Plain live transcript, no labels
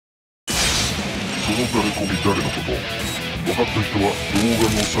そのタレコミ誰のこと。分かった人は動画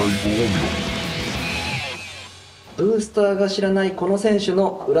の最後を見ろ。ブースターが知らないこの選手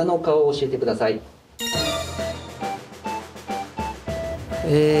の裏の顔を教えてください。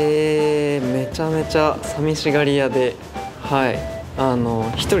めちゃめちゃ寂しがり屋で、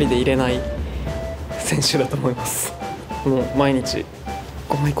一人でいれない選手だと思います。もう毎日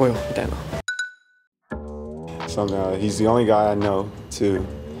ご飯行こうよみたいな。So he's the only guy I know to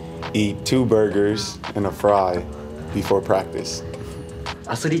eat 2 burgers and a fry before practice.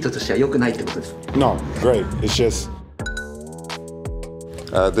 アスリートとしては良くないってことです。No, great. It's just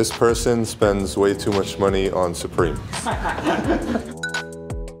this person spends way too much money on Supreme.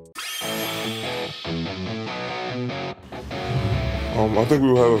 I think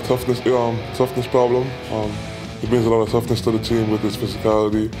we will have a toughness problem. He brings a lot of toughness to the team with his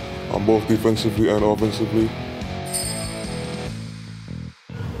physicality, both defensively and offensively.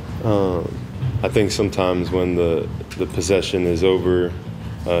 I think sometimes when the possession is over,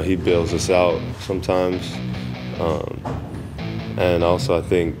 he bails us out sometimes. And also I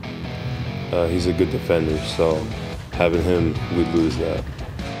think he's a good defender, so having him, we'd lose that.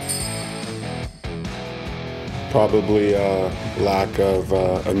 probably lack of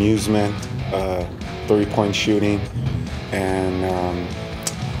amusement, 3-point shooting, and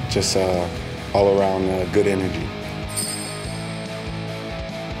just all around good energy.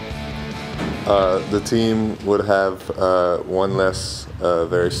 The team would have one less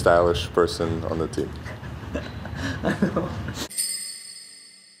very stylish person on the team.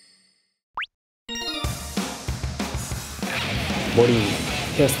 ボディ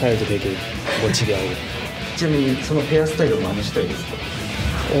ヘアスタイルと되게 멋지게 하고. ちなみにそのヘアスタイルを真似したいですか？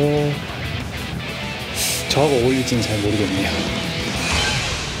 저하고 어울릴지는 잘 모르겠네요.